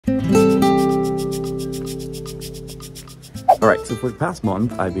Alright, so for the past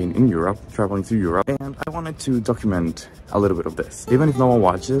month, I've been in Europe, traveling through Europe, and I wanted to document a little bit of this. Even if no one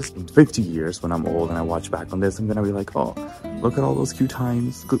watches, in 50 years when I'm old and I watch back on this, I'm gonna be like, oh, look at all those cute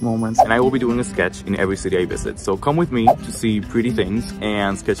times, good moments. And I will be doing a sketch in every city I visit. So come with me to see pretty things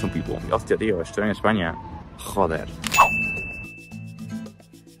and sketch some people. Hostia, tío, estoy en España. Joder.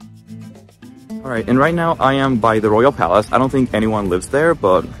 Alright, and right now I am by the Royal Palace. I don't think anyone lives there,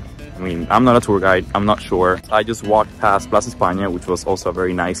 but I mean, I'm not a tour guide, I'm not sure. I just walked past Plaza España, which was also a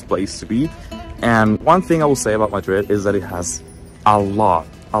very nice place to be. And one thing I will say about Madrid is that it has a lot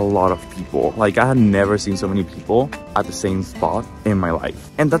of people. Like, I had never seen so many people at the same spot in my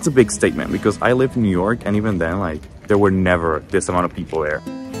life. And that's a big statement because I lived in New York, and even then, like, there were never this amount of people there.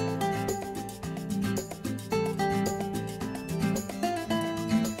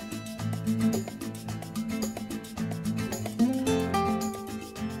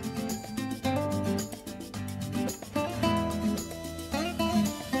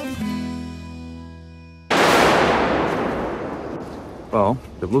 Well,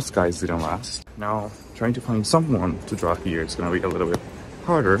 the blue skies didn't last. Now, trying to find someone to draw here is gonna be a little bit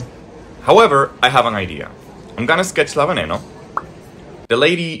harder. However, I have an idea. I'm gonna sketch La Veneno, the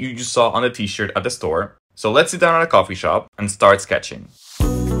lady you just saw on the t-shirt at the store. So let's sit down at a coffee shop and start sketching. La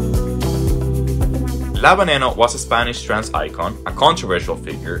Veneno was a Spanish trans icon, a controversial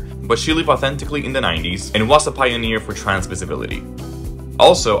figure, but she lived authentically in the 90s and was a pioneer for trans visibility.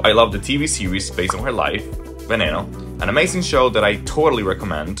 Also, I love the TV series based on her life, Veneno, an amazing show that I totally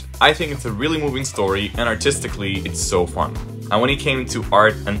recommend. I think it's a really moving story, and artistically it's so fun. And when it came to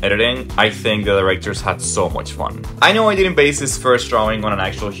art and editing, I think the directors had so much fun. I know I didn't base this first drawing on an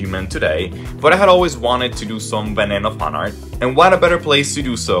actual human today, but I had always wanted to do some Veneno fan art, and what a better place to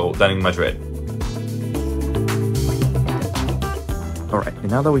do so than in Madrid. Alright,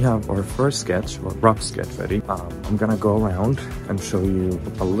 and now that we have our first sketch, or rough sketch ready, I'm gonna go around and show you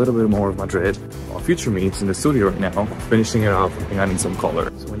a little bit more of Madrid. Our future meets in the studio right now, finishing it off and adding some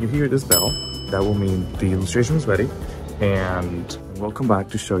color. So when you hear this bell, that will mean the illustration is ready, and we'll come back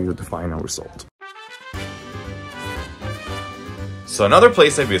to show you the final result. So another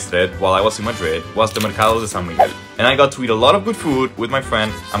place I visited while I was in Madrid was the Mercado de San Miguel, and I got to eat a lot of good food with my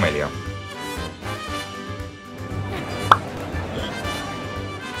friend Amelia.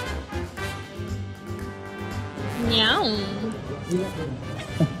 Yum.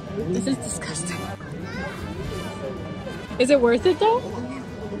 This is disgusting. Is it worth it though?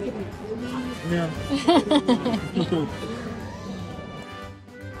 Yeah.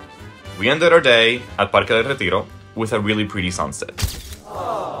 We ended our day at Parque del Retiro with a really pretty sunset.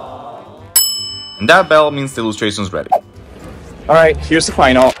 And that bell means the illustration's ready. Alright, here's the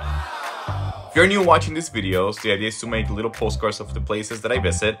final. If you're new watching these videos, the idea is to make little postcards of the places that I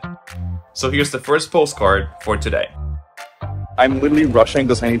visit. So here's the first postcard for today. I'm literally rushing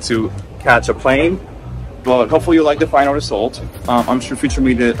because I need to catch a plane, but hopefully you like the final result. I'm sure Future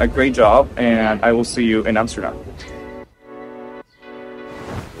Me did a great job, and I will see you in Amsterdam.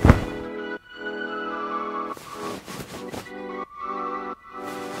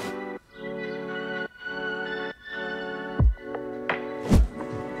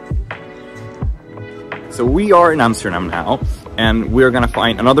 So we are in Amsterdam now, and we're gonna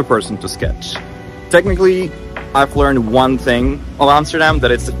find another person to sketch. Technically, I've learned one thing of Amsterdam,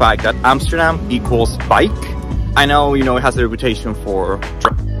 that it's the fact that Amsterdam equals bike. I know, you know, it has a reputation for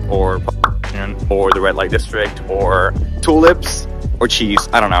or the red light district or tulips or cheese,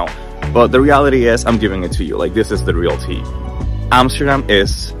 I don't know. But the reality is, I'm giving it to you, like, this is the real tea. Amsterdam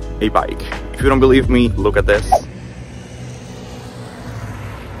is a bike. If you don't believe me, look at this.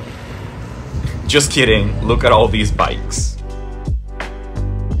 Just kidding, look at all these bikes.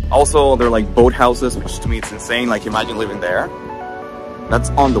 Also, they're like boat houses, which to me it's insane. Like, imagine living there. That's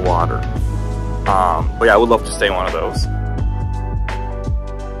on the water. But yeah, I would love to stay in one of those.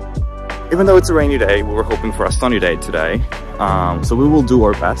 Even though it's a rainy day, we were hoping for a sunny day today. So we will do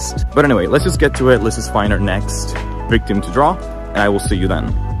our best. But anyway, let's just get to it. Let's just find our next victim to draw, and I will see you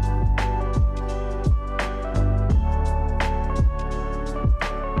then.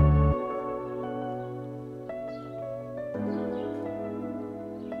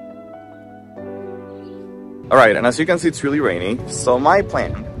 Alright, and as you can see, it's really rainy. So my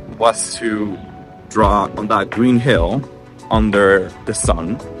plan was to draw on that green hill under the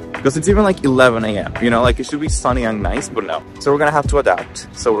sun, because it's even like 11 a.m. You know, like, it should be sunny and nice, but no. So we're gonna have to adapt.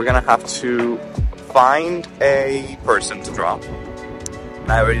 So we're gonna have to find a person to draw. And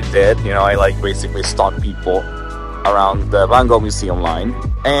I already did, you know, I like basically stalk people around the Gogh Museum line.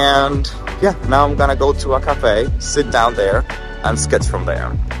 And yeah, now I'm gonna go to a cafe, sit down there, and sketch from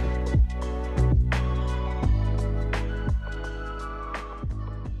there.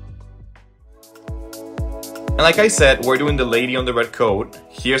 And like I said, we're doing the lady on the red coat.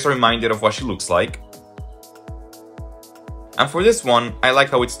 Here's a reminder of what she looks like. And for this one, I like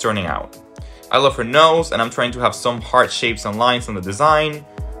how it's turning out. I love her nose, and I'm trying to have some heart shapes and lines on the design.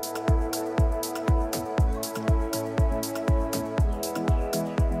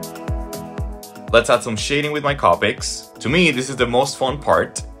 Let's add some shading with my Copics. To me, this is the most fun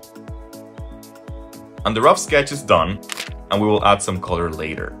part. And the rough sketch is done, and we will add some color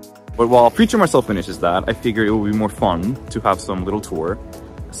later. But while future Marcel finishes that, I figured it would be more fun to have some little tour.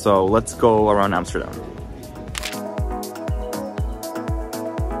 So let's go around Amsterdam.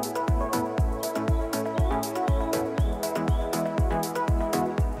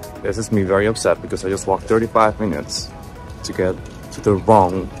 This is me very upset because I just walked 35 minutes to get to the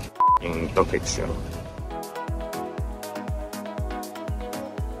wrong location.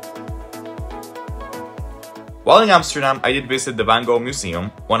 While in Amsterdam, I did visit the Gogh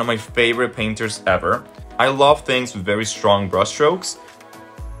Museum, one of my favorite painters ever. I love things with very strong brushstrokes.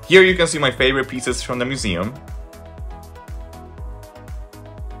 Here you can see my favorite pieces from the museum.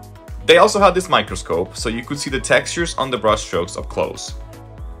 They also had this microscope, so you could see the textures on the brushstrokes up close.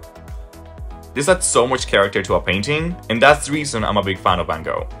 This adds so much character to a painting, and that's the reason I'm a big fan of Van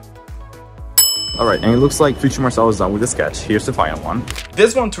Gogh. Alright, and it looks like future Marcel is done with the sketch. Here's the final one.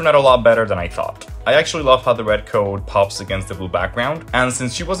 This one turned out a lot better than I thought. I actually love how the red coat pops against the blue background, and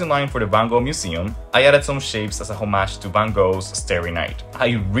since she was in line for the Van Gogh Museum, I added some shapes as a homage to Van Gogh's Starry Night.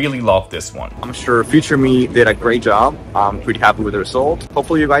 I really love this one. I'm sure future me did a great job. I'm pretty happy with the result.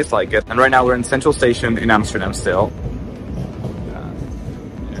 Hopefully you guys like it. And right now we're in Central Station in Amsterdam still.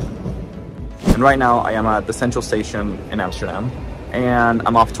 And right now I am at the Central Station in Amsterdam, and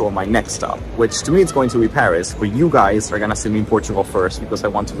I'm off to my next stop, which to me it's going to be Paris, but you guys are gonna see me in Portugal first because I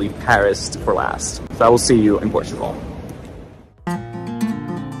want to leave Paris for last. So I will see you in Portugal.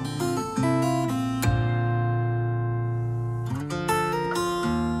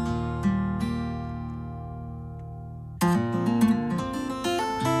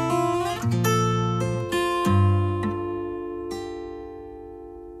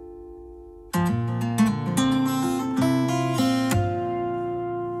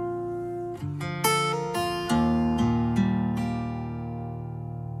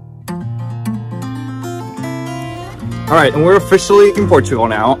 Alright, and we're officially in Portugal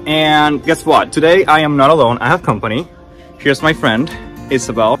now, and guess what? Today I am not alone, I have company. Here's my friend,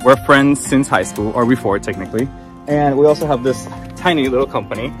 Isabel. We're friends since high school, or before technically. And we also have this tiny little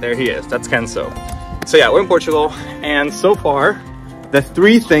company. There he is, that's Kenzo. So yeah, we're in Portugal, and so far, the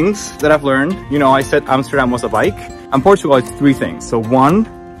three things that I've learned, you know, I said Amsterdam was a bike, and Portugal is three things. So one,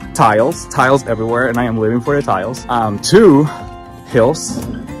 tiles everywhere, and I am living for the tiles. Two, hills.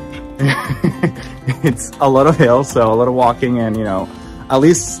 It's a lot of hills, so a lot of walking, and you know, at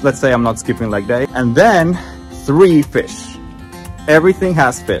least let's say I'm not skipping leg day. And then three, fish. Everything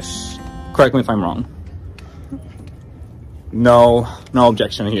has fish. Correct me if I'm wrong. No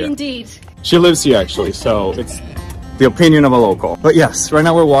objection here. Indeed. She lives here actually, so it's the opinion of a local. But yes, right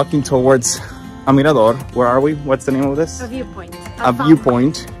now we're walking towards a mirador. Where are we? What's the name of this? A viewpoint. A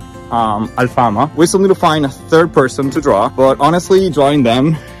viewpoint. Alfama. We still need to find a third person to draw, but honestly, drawing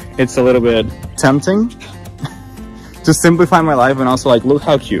them, it's a little bit tempting to simplify my life, and also like, look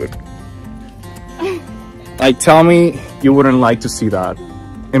how cute. Like, tell me you wouldn't like to see that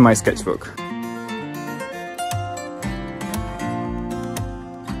in my sketchbook.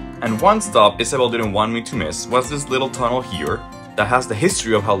 And one stop Isabel didn't want me to miss was this little tunnel here that has the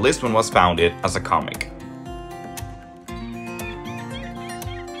history of how Lisbon was founded as a comic.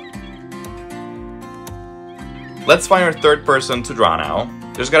 Let's find our third person to draw now.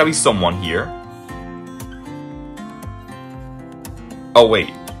 There's gotta be someone here. Oh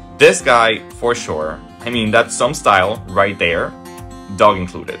wait, this guy for sure. I mean, that's some style right there, dog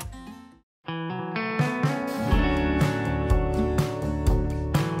included.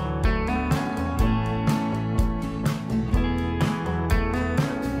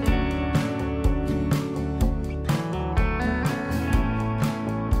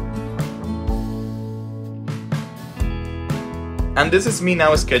 And this is me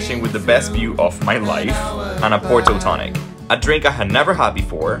now sketching with the best view of my life and a Porto tonic. A drink I had never had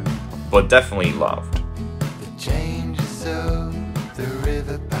before, but definitely loved. The changes of the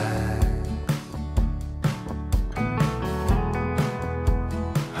river pass.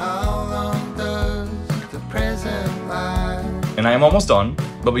 How long does the present lie? And I am almost done,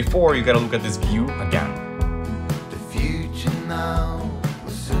 but before you gotta look at this view again. The future now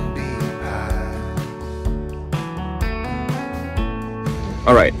will soon be past.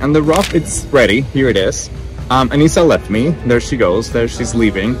 Alright, and the rough, it's ready. Here it is. Anissa left me. There she goes. There she's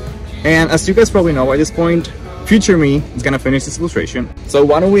leaving. And as you guys probably know by this point, future me is gonna finish this illustration. So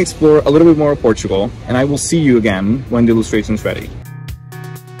why don't we explore a little bit more of Portugal, and I will see you again when the illustration is ready.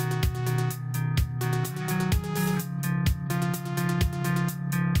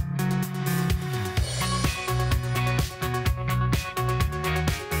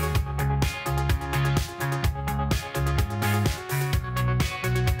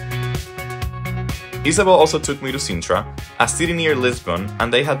 Isabel also took me to Sintra, a city near Lisbon,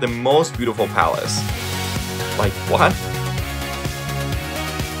 and they had the most beautiful palace. Like, what?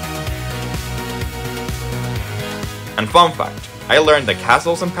 And fun fact, I learned that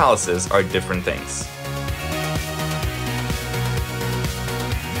castles and palaces are different things.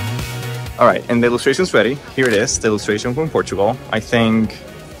 Alright, and the illustration's ready. Here it is, the illustration from Portugal. I think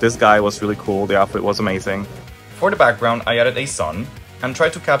this guy was really cool, the outfit was amazing. For the background, I added a sun, and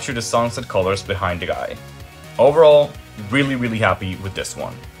tried to capture the sunset colors behind the guy. Overall, really happy with this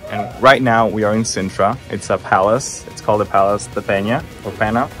one. And right now we are in Sintra. It's a palace. It's called the Palace de Peña or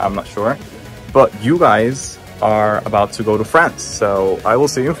Pena, I'm not sure. But you guys are about to go to France, so I will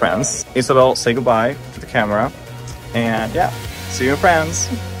see you in France. Isabel, say goodbye to the camera. And yeah, see you in France.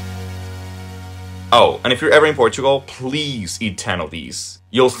 Oh, and if you're ever in Portugal, please eat 10 of these.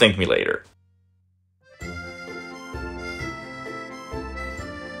 You'll thank me later.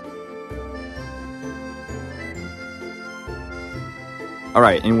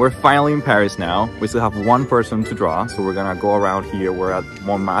 Alright, and we're finally in Paris now. We still have one person to draw, so we're gonna go around here. We're at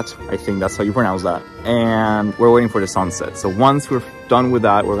Montmartre, I think that's how you pronounce that. And we're waiting for the sunset. So once we're done with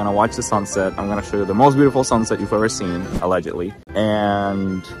that, we're gonna watch the sunset. I'm gonna show you the most beautiful sunset you've ever seen, allegedly.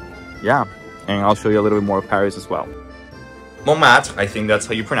 And yeah, and I'll show you a little bit more of Paris as well. Montmartre, I think that's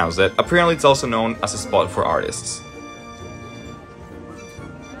how you pronounce it. Apparently it's also known as a spot for artists.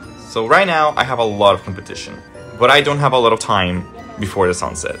 So right now, I have a lot of competition, but I don't have a lot of time before the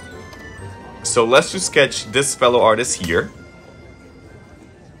sunset. So let's just sketch this fellow artist here.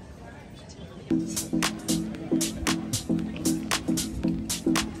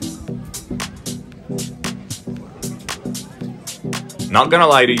 Not gonna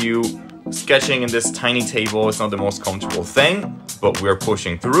lie to you, sketching in this tiny table is not the most comfortable thing, but we're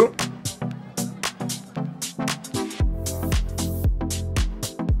pushing through.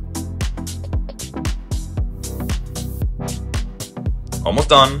 Almost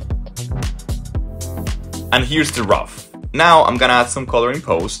done. And here's the rough. Now I'm gonna add some color in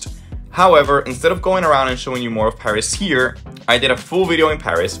post. However, instead of going around and showing you more of Paris here, I did a full video in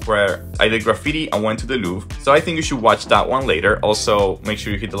Paris where I did graffiti and went to the Louvre. So I think you should watch that one later. Also, make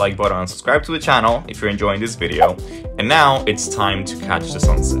sure you hit the like button and subscribe to the channel if you're enjoying this video. And now it's time to catch the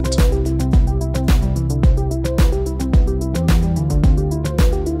sunset.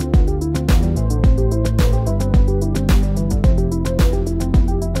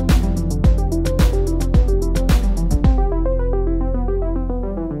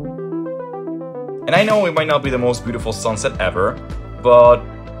 And I know it might not be the most beautiful sunset ever, but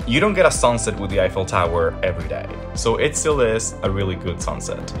you don't get a sunset with the Eiffel Tower every day. So it still is a really good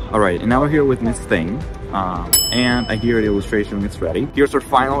sunset. Alright, and now we're here with Miss Thing. And I hear the illustration is ready. Here's our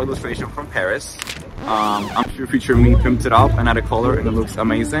final illustration from Paris. I'm sure future me pimped it up and added color and it looks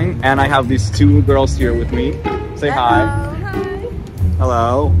amazing. And I have these two girls here with me. Say hi. Hi.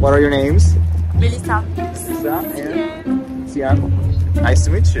 Hello. What are your names? Melissa. Melissa and Sian. Nice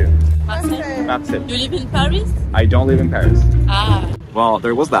to meet you. Marcel. Marcel. You live in Paris? I don't live in Paris. Ah. Well,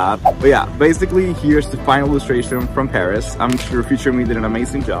 there was that. But yeah, basically here's the final illustration from Paris. I'm sure future me did an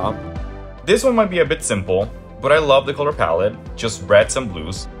amazing job. This one might be a bit simple, but I love the color palette, just reds and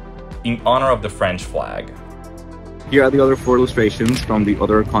blues, in honor of the French flag. Here are the other 4 illustrations from the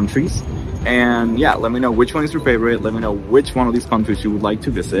other countries. And yeah, let me know which one is your favorite. Let me know which one of these countries you would like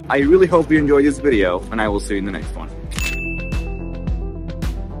to visit. I really hope you enjoyed this video, and I will see you in the next one.